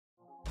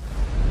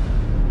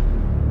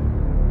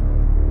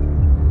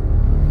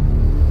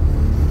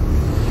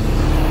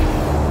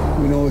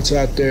what's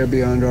out there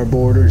beyond our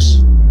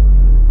borders?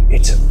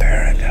 It's a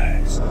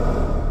paradise.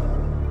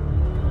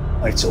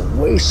 It's a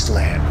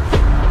wasteland.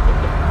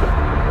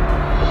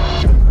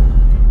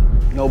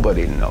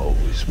 Nobody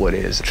knows what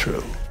is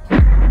true.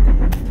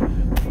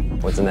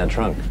 What's in that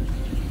trunk?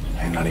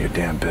 Ain't none of your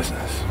damn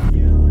business.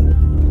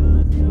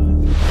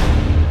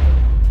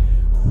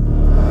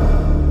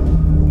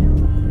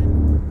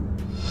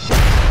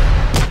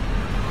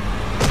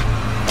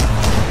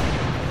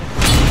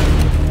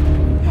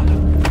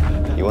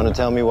 You want to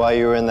tell me why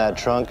you were in that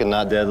trunk and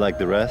not dead like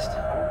the rest?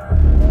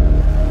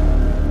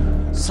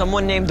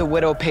 Someone named the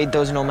Widow paid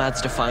those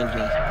nomads to find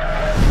me.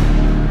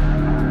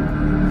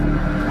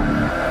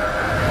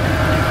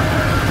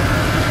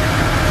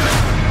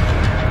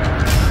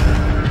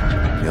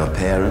 Your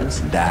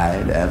parents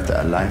died after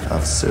a life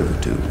of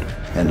servitude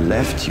and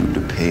left you to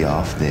pay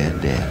off their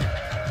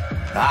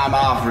debt. I'm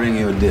offering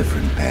you a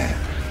different path,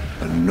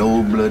 a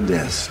nobler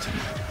destiny,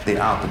 the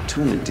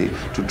opportunity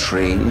to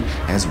train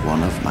as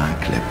one of my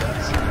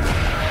clippers.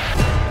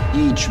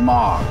 Each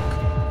mark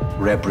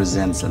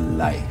represents a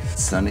life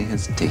Sonny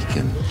has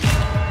taken.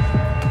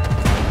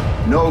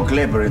 No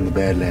clipper in the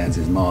Badlands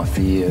is more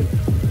feared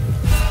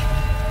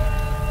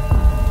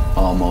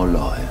or more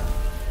loyal.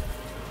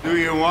 Do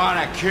you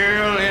want to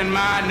kill in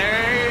my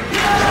name?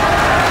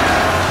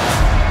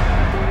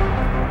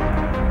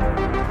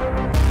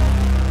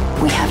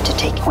 We have to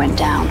take Quinn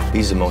down.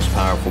 He's the most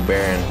powerful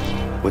Baron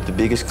with the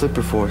biggest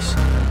clipper force.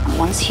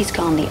 Once he's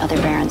gone, the other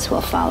barons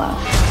will follow.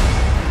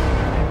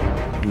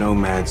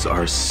 Nomads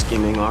are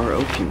skimming our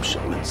opium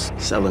shipments,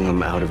 selling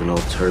them out of an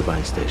old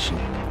turbine station.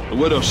 The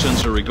widow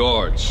sends her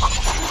regards.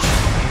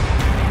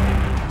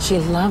 She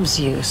loves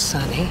you,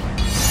 Sonny.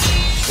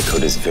 The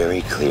code is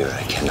very clear.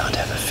 I cannot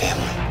have a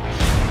family.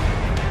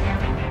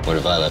 What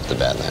if I left the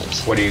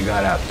Badlands? What do you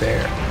got out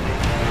there?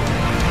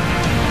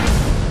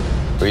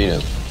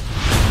 Freedom.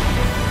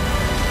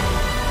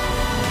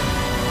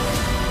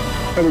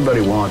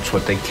 Everybody wants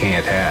what they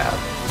can't have.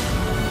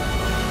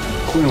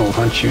 Quinn will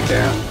hunt you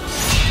down,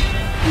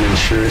 and then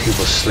sure he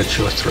will slit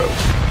your throat.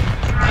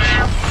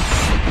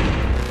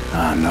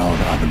 I know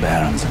the other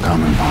barons are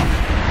coming for me.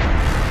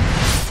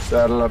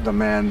 Saddle of the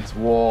man's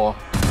war.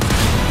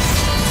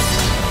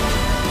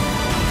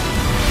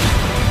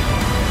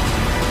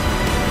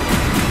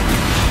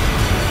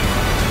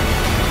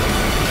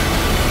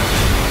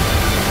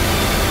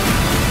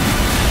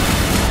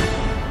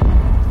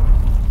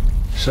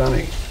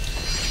 Sonny,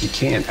 you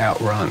can't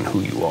outrun who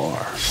you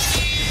are.